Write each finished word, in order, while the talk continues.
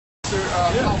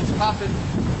was popping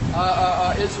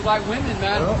Israelite women,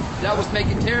 man, that was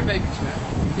making terror babies, man.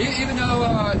 Even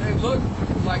though they look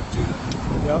like Judah.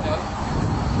 Yep.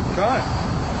 God.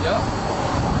 Yep.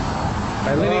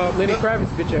 Like Lenny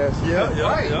Kravitz, bitch ass.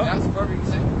 Right. That's a perfect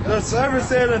example. Yep. The servant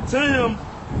said unto him,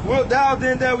 wilt thou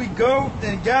then that we go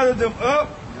and gather them up?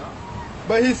 Yep.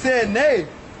 But he said, nay,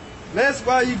 lest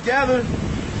while you gather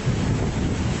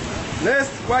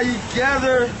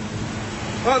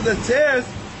up the tares,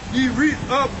 ye root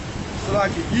up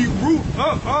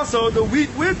also the wheat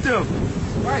with them.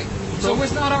 Right. So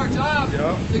it's not our job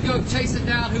to go chasing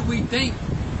down who we think.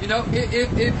 You know,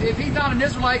 if he's not an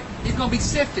Israelite, he's going to be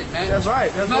sifted, man. That's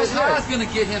right. That's Most High is going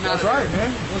to get him out of there. That's right,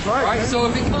 man. That's right, man. So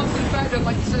if it comes to the fact that,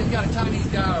 like you said, you got a Chinese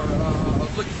guy or a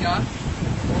looking guy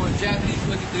or a Japanese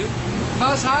looking dude,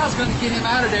 Most High is going to get him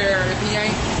out of there if he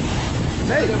ain't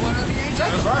taken.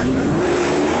 That's right,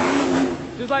 man.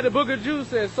 Just like the book of Jude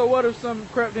says, so what if some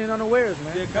crept in unawares,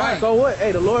 man? Yeah, so what?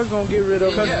 Hey, the Lord's going to get rid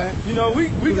of us, man. You know, we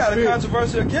got a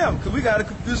controversial camp because we got a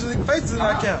confusion faces in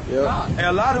our camp. And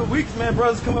a lot of weeks, man,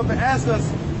 brothers come up and ask us,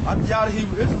 y'all the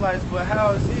Hebrew Israelites, but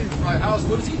how is he? Right,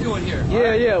 what is he doing here?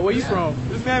 Yeah, where you from?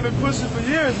 This man been pushing for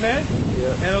years, man.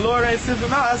 Yeah. And the Lord ain't sent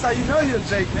him out. That's how you know he's a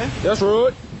Jake, man. That's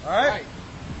right. All right?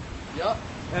 Yep.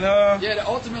 And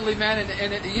ultimately, man,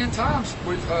 and at the end times,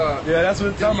 that's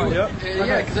what it's talking about.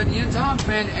 Because at the end times,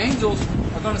 man, the angels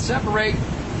are going to separate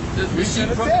the sheep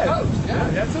from the goats.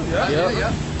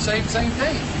 Yeah. Same thing.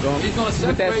 He's going to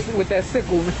separate with that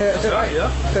sickle, man. That's right.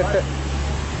 That's right.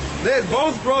 Let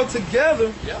both grow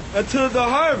together until the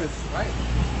harvest. Right.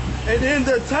 And in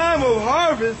the time of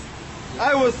harvest,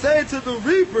 I will say to the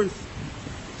reapers,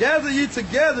 gather ye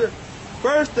together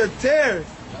first the tares,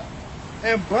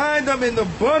 and bind them in the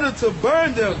bundle to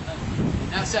burn them.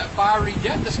 That's that fiery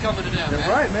death that's coming to them, That's man.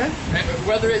 right, man. And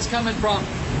whether it's coming from,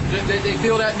 they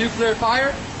feel that nuclear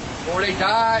fire, or they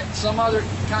die some other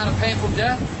kind of painful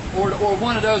death, or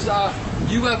one of those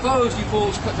UFOs you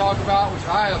fools talk about, which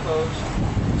are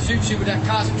IFOs, shoots you with that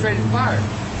concentrated fire.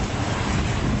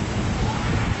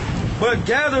 But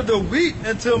gather the wheat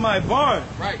until my barn.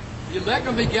 Right. The elect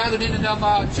going to be gathered into them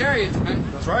chariots, man.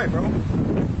 That's right, bro.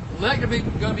 The elect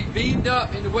going to be beamed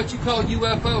up into what you call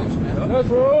UFOs, man. That's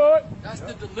right. That's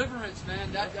the deliverance,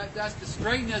 man. That's the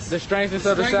strangeness. The strangeness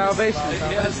of the salvation.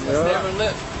 Yes, never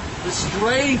lift. The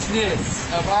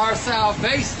strangeness of our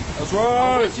salvation. That's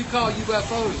right. What you call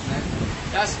UFOs, man.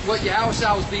 That's what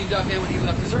Yahushua was beamed up in when he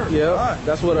left his earth. Yeah, right.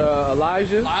 That's what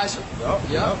Elijah.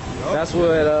 Yep. That's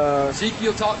what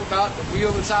Ezekiel talked about, the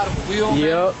wheel inside of a wheel.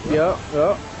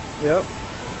 Yep.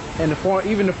 And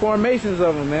even the formations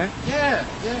of them, man. Yeah.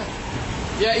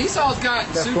 Esau's got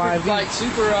super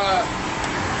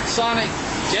sonic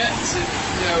jets and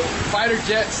fighter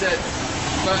jets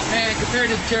but man, compared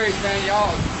to the chariots, man,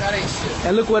 y'all, that ain't shit.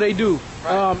 And look what they do.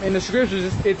 Right. In the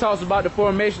scriptures, it talks about the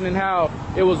formation and how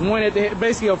it was one at the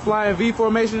basically a flying V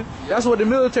formation. Yep. That's what the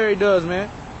military does, man.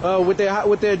 With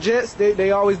their jets, they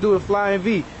always do a flying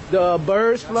V. The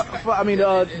birds,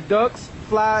 the ducks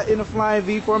fly in a flying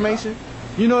V formation.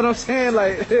 You know what I'm saying?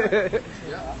 Like, yeah,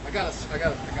 I got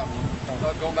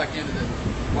one. Going back into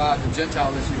the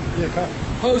Gentile issue. Yeah,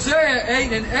 Hosea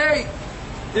 8:8,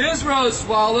 Israel is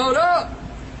swallowed up.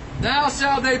 Now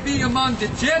shall they be among the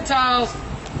Gentiles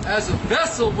as a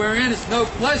vessel wherein is no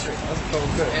pleasure. That's a cold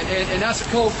cut. And that's a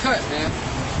cold cut, man.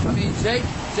 I mean,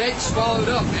 Jake swallowed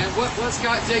up, man. What's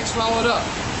got Jake swallowed up?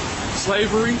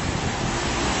 Slavery,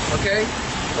 okay,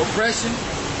 oppression,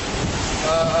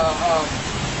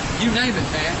 you name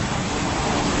it, man.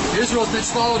 Israel's been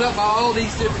swallowed up by all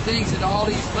these different things in all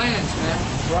these lands, man.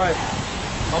 Right.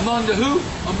 Among the who?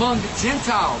 Among the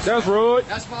Gentiles. That's right.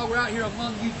 That's why we're out here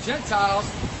among you Gentiles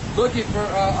looking for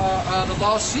the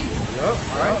lost sheep. Yep.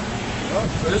 Right.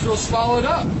 Israel swallowed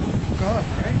up. Gone,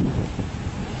 right?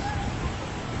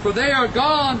 For they are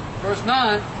gone, verse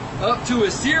 9, up to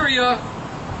Assyria,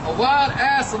 a wild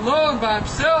ass alone by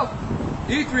himself.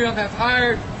 Ephraim have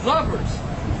hired lovers.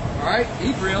 All right,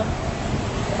 Ephraim.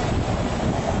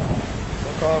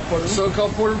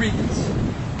 So-called Puerto Ricans.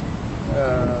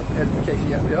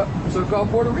 Edification, yep. So-called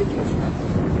Puerto Ricans.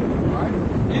 All right.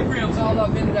 Ephraim's all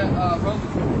up into that Roman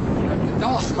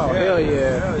Catholicism. Oh, hell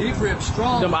yeah. Ephraim's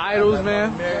strong. Them idols,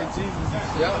 man. Mary Jesus.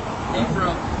 Yeah.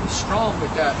 Ephraim is strong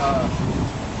with that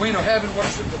Queen of Heaven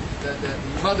worship, the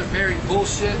Mother Mary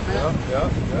bullshit, man.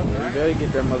 Yep. You better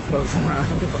get that motherfucker around.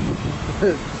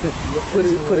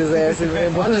 put his ass in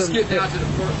there. I'll just get down to the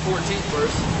 14th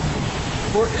verse.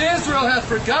 For Israel hath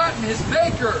forgotten his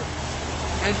maker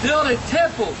and builded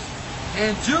temples,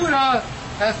 and Judah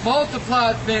hath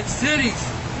multiplied fenced cities.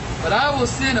 But I will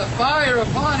send a fire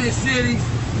upon his cities,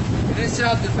 and it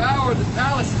shall devour the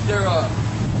palaces thereof.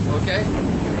 Okay?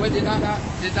 What did that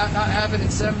not happen in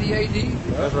 70 AD?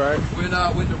 That's right. When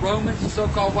the Romans, the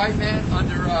so-called white man,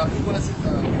 under who was it?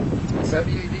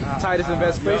 70 AD. Titus and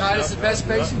Vespasian. Titus and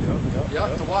Vespasian.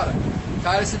 Yep, the water.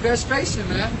 Titus and Vespasian,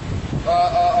 man.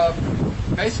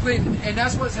 Basically, and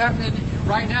that's what's happening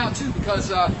right now too, because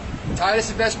Titus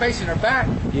and Vespasian are back.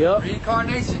 Yep.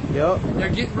 Reincarnation. Yep. And they're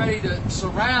getting ready to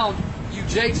surround you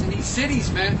Jakes in these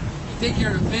cities, man. You think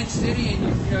you're in a fenced city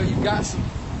and you've got some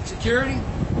security?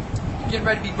 You're getting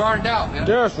ready to be burned out, man.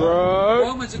 That's right.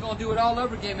 Romans are going to do it all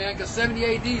over again, man, because 70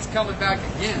 AD is coming back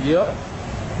again. Yep.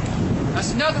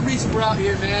 That's another reason we're out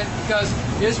here, man, because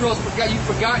Israel's you've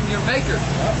forgotten your maker.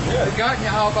 You've forgotten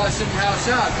your how about Shimmy how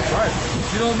shot, man. Right.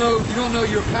 You don't know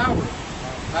your power.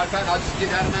 Matter of fact, I'll just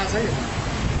get out of Isaiah.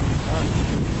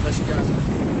 Unless you guys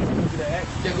yeah,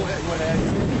 go ahead. You want to add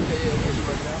anything?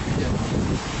 Yeah.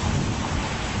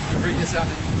 Read this out.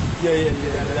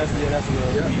 That's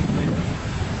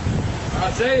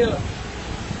Isaiah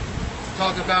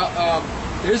talk about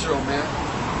Israel, man.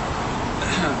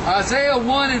 Isaiah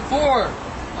 1 and 4.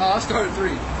 I'll start at 3.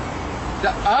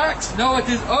 The ox knoweth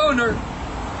his owner,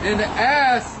 and the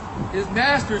ass his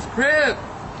master's crib.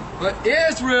 But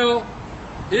Israel,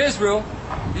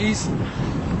 these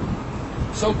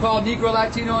so-called Negro,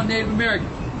 Latino, and Native American,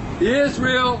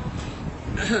 Israel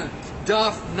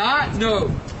doth not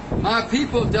know. My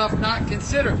people doth not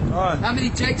consider. How many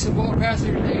Jakes have walked past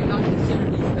here today and not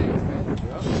considered these things,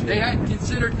 man? They hadn't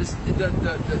considered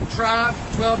the tribe,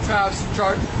 12 tribes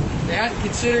chart. They hadn't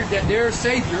considered that their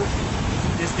Savior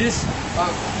is this,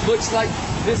 looks like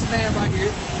this man right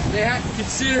here. They hadn't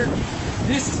considered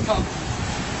this is coming,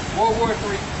 World War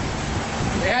III.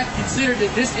 They hadn't considered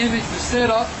that this image was set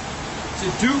up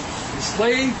to dupe,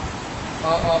 enslave,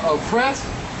 oppress.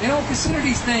 They don't consider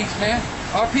these things, man.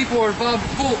 Our people are involved in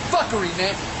full fuckery,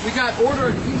 man. We got Order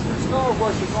of the Eastern Star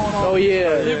worship going on. Oh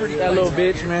yeah, Liberty that little right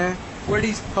bitch, here, man. Where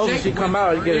these Hopefully she come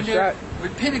out and get a shot.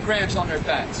 with pentagrams on their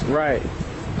backs, Right.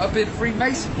 up in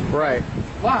Freemasonry. Right.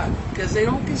 Why? Because they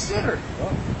don't consider.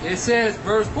 It says,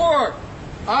 verse 4,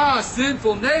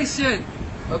 sinful nation,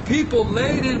 a people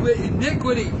laden with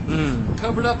iniquity,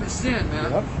 covered up in sin,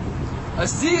 man. A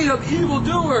seed of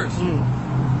evildoers,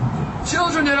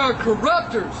 children that are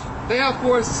corrupters, they have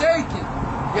forsaken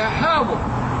Yahweh.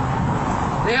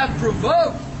 They have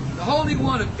provoked the Holy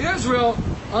One of Israel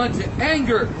unto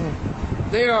anger.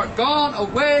 They are gone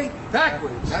away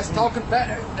backwards. That's talking about.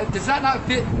 Does that not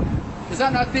fit? Does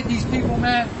that not fit these people,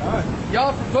 man?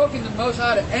 Y'all provoking the Most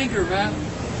High to anger, man.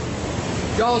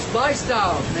 Y'all's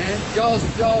lifestyles, man. Y'all.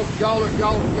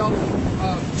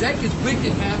 Jake is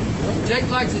wicked, man. Jake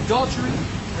likes adultery.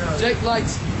 Jake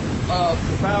likes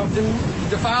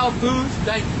defiled foods.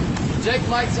 Thank you. Jake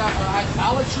likes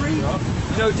idolatry.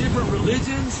 You know, different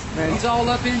religions. Man. He's all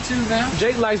up into, man.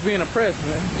 Jake likes being oppressed,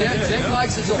 man. Yeah, Jake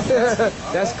likes his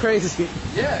oppressed. That's crazy.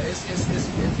 Yeah, it's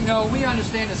you know, we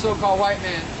understand the so-called white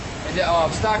man and the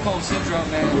Stockholm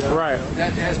syndrome, man. Right.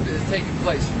 That has been taking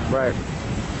place. Right.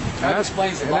 That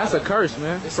explains a lot. And that's a of it. curse,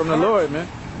 man. It's From a the curse. Lord, man.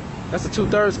 That's a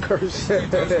 2/3 curse.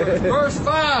 Verse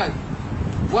 5.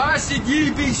 Why should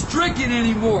ye be stricken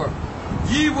anymore?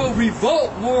 Ye will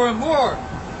revolt more and more.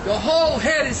 The whole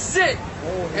head is sick,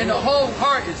 and the whole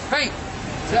heart is faint.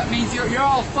 So that means you're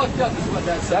all fucked up, is what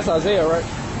that says. That's Isaiah, right?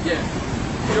 Yeah.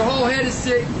 Your whole head is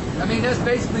sick. I mean, that's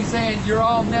basically saying you're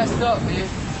all messed up, man.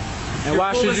 And You're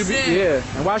why full should of you be? sin. Yeah.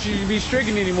 And why should you be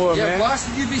stricken anymore, Yeah, man? why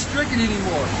should you be stricken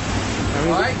anymore? I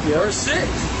mean, Right? yeah. Verse 6.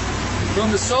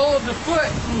 From the sole of the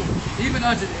foot, even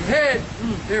unto the head,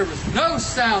 there was no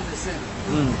soundness in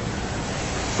it.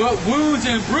 But wounds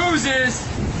and bruises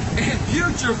and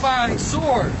putrefying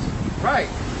sores. Right.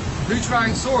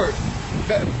 Putrefying sores.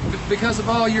 Because of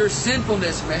all your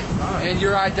sinfulness, man, and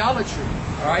your idolatry.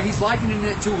 All right? He's likening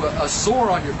it to a sore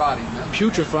on your body, man.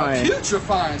 Putrefying. A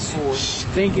putrefying sore.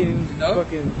 Stinking, You know?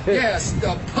 fucking. Yes,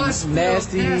 a pus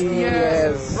Nasty ass,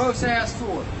 ass. gross ass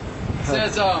sore. It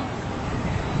says,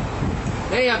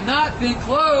 they have not been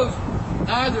clothed,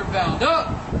 neither bound up,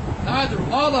 neither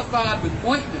mollified with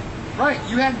ointment. Right,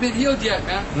 you haven't been healed yet,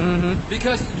 man.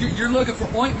 Because you're looking for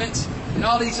ointments and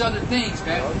all these other things,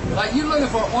 man. Like you're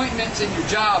looking for ointments in your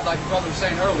job, like your brother was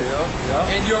saying earlier,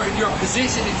 and your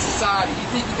position in society. You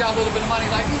think you got a little bit of money,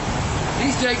 like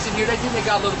these Jakes in here. They think they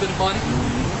got a little bit of money,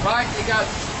 right? They got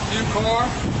new car,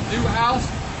 new house,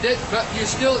 but you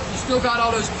still got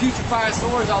all those putrefying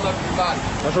sores all over your body.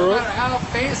 That's No right. matter how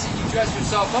fancy you dress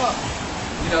yourself up,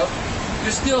 you know,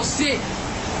 you're still sick.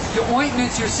 Your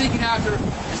ointments you're seeking after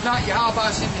is not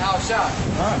Yahweh Shem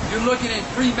Yahweh. You're looking at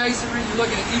Freemasonry, you're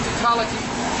looking at Egyptology,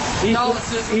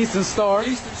 Catholicism, Eastern Star.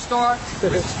 Eastern Star,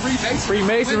 which is Freemasonry.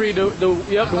 Freemasonry, the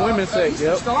women's sect. Eastern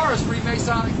Yep. Star is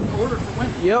Freemasonic order for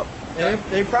women. Yep.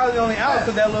 They probably only out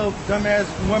because that little dumbass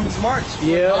women's march.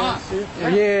 Yeah.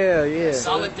 Yeah. Yeah.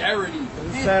 Solidarity.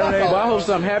 Saturday. Well, I hope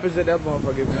something happens to that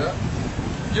motherfucker, man. Yeah.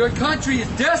 Your country is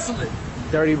desolate.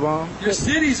 Dirty bomb. Your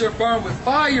cities are burned with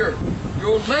fire.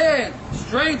 Your land,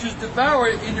 strangers devour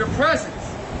it in your presence.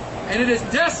 And it is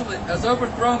desolate as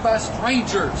overthrown by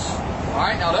strangers. All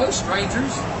right, now those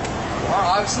strangers are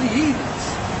obviously heathens.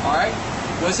 All right,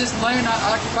 was this land not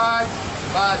occupied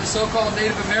by the so-called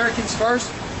Native Americans first,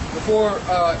 before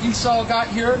Esau got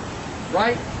here?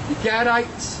 Right, the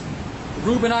Gadites, the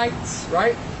Reubenites,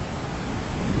 right?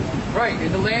 Right,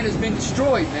 and the land has been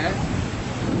destroyed, man,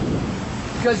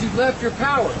 because you've left your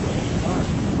power.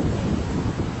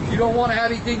 You don't want to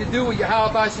have anything to do with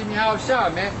Yahweh Bashim Yahweh Shah,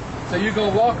 man. So you're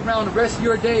going to walk around the rest of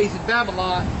your days in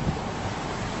Babylon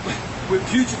with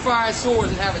putrefying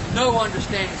swords and having no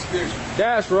understanding spiritually.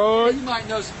 That's right. You might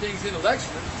know some things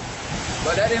intellectually,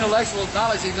 but that intellectual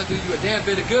knowledge ain't going to do you a damn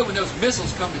bit of good when those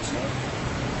missiles come at you.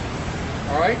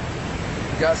 All right?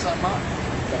 You got something on?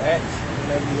 Okay.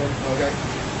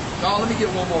 No, let me get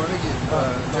one more. Let me get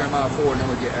Jeremiah 4 and then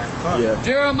we'll get Acts. Yeah.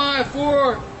 Jeremiah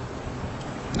 4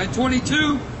 and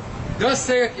 22. Thus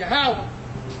saith Yahweh,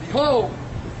 behold,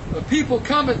 the people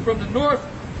cometh from the north.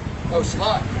 Oh,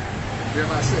 Slot.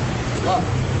 Jeremiah 6. Slot.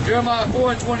 Jeremiah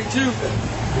 4 and 22.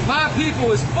 My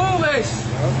people is foolish.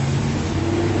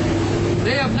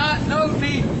 They have not known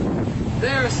me.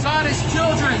 They are astonished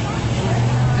children,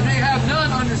 and they have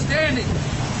none understanding.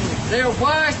 They are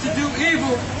wise to do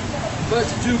evil, but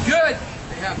to do good,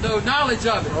 they have no knowledge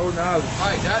of it. No knowledge.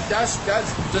 Right, that's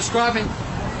describing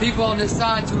people on this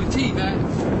side to a T, man.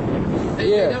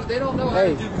 They don't know how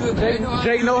to do good.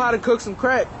 Jake know how to cook some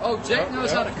crack. Oh, Jake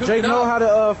knows how to cook. Jake know how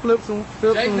to flip some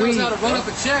weed. Jake knows how to run up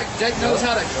a check. Jake knows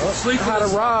how to sleep with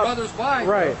his brother's wife.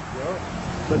 Right.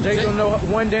 But Jake don't know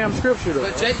one damn scripture though.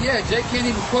 But Jake can't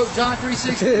even quote John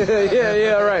 3:16.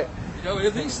 yeah, right. You know,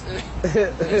 at least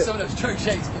some of those church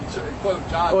Jakes can quote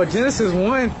John. Or Genesis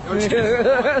 1. Or Genesis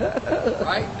 1,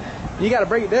 right? You got to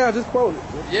break it down. Just quote it.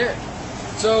 Yeah.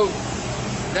 So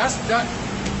that's that.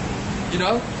 You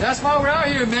know, that's why we're out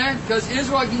here, man. Because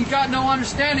Israel, you got no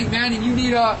understanding, man, and you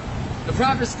need the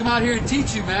prophets to come out here and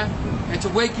teach you, man, and to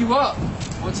wake you up.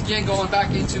 Once again, going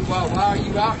back into why are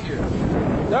you out here?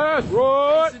 That's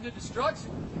right. It's into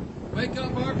destruction. Wake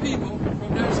up our people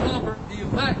from their slumber, the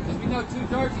elect, because we know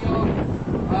 2/3 of y'all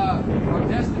are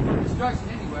destined for destruction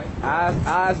anyway.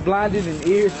 Eyes blinded and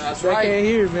ears That's they right. can't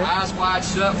hear, man. Eyes wide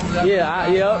shut. Yep. Your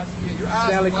eyes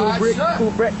Stanley Kubrick. Yeah,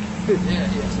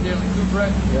 Stanley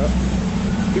Kubrick. Yep.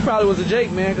 He probably was a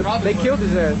Jake, man, because they killed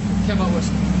his ass. Came up with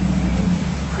some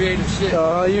creative shit.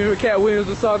 You remember Cat Williams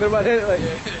was talking about that? Like,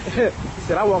 he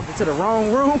said, I walked into the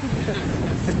wrong room.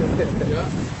 Yeah.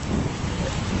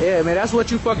 Yeah, man, that's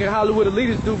what you fucking Hollywood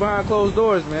elitists do behind closed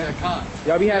doors, man.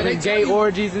 Y'all be having gay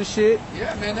orgies and shit.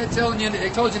 Yeah, man, they told you in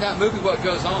that movie what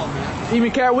goes on, man.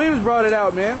 Even Cat Williams brought it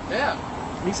out, man. Yeah.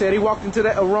 He said he walked into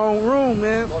that wrong room,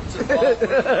 man. Walked to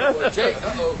the Jake,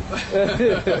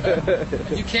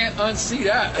 you can't unsee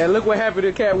that. And look what happened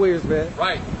to Cat Williams, man.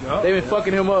 Right. They've been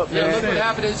fucking him up, man. Look what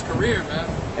happened to his career, man.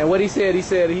 And what he said he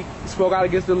spoke out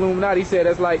against the Illuminati. He said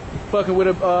that's like fucking with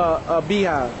a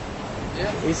beehive.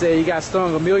 Yeah. He said he got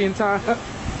stung 1,000,000 times. Yeah.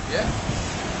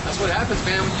 That's what happens,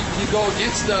 man. When you go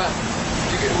against when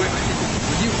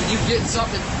you get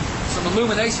something, some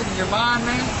illumination in your mind,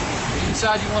 man, and you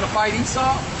decide you want to fight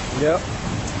Esau. Yep.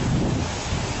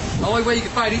 The only way you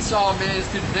can fight Esau, man, is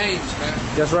through the names, man.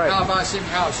 That's right. How about Shimmy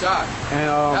How Shot? And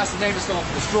that's the name that's going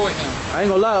to destroy him. I ain't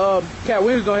gonna lie, Cat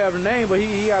Williams don't have a name, but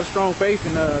he got a strong faith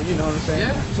in you know what I'm saying?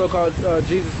 Yeah. So-called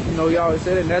Jesus, you know, he always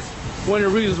said it, and that's one of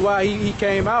the reasons why he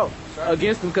came out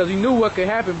against him, because he knew what could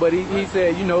happen, but he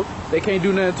said, you know, they can't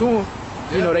do nothing to him.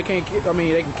 Yeah. You know, they can't, I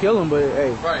mean, they can kill him, but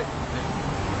hey. Right.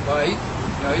 But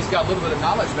he's got a little bit of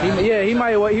knowledge, man. He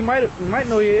might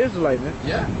know he's an Israelite, man.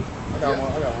 Yeah. I got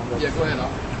one. Yeah, go ahead,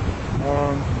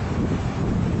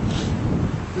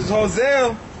 This is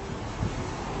Hosea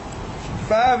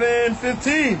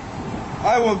 5:15.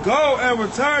 I will go and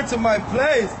return to my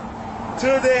place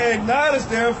till they acknowledge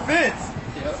their offense.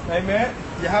 Yep. Amen.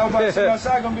 Yahweh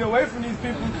Shah gonna be away from these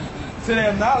people till they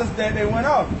acknowledge that they went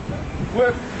off.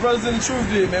 What brothers in the truth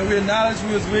did, man. We acknowledge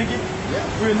we was wicked. Yeah.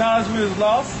 We acknowledge we was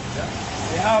lost. Yeah.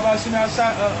 Yahweh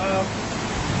Shah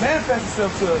manifest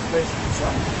itself to us, basically.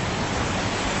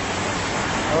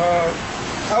 I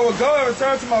will go and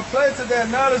return to my place till they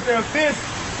acknowledge their offense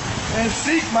and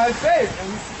seek my face.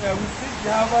 And we seek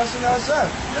Yahweh Shah.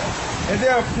 Yeah. And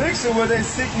their affliction will they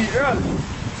seek me early.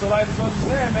 So like the brother was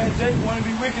saying, man, Jake want to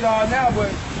be wicked all now,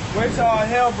 but wait till all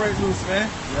hell break loose, man.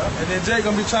 Yep. And then Jake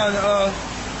gonna be trying to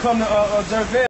come to Jervette.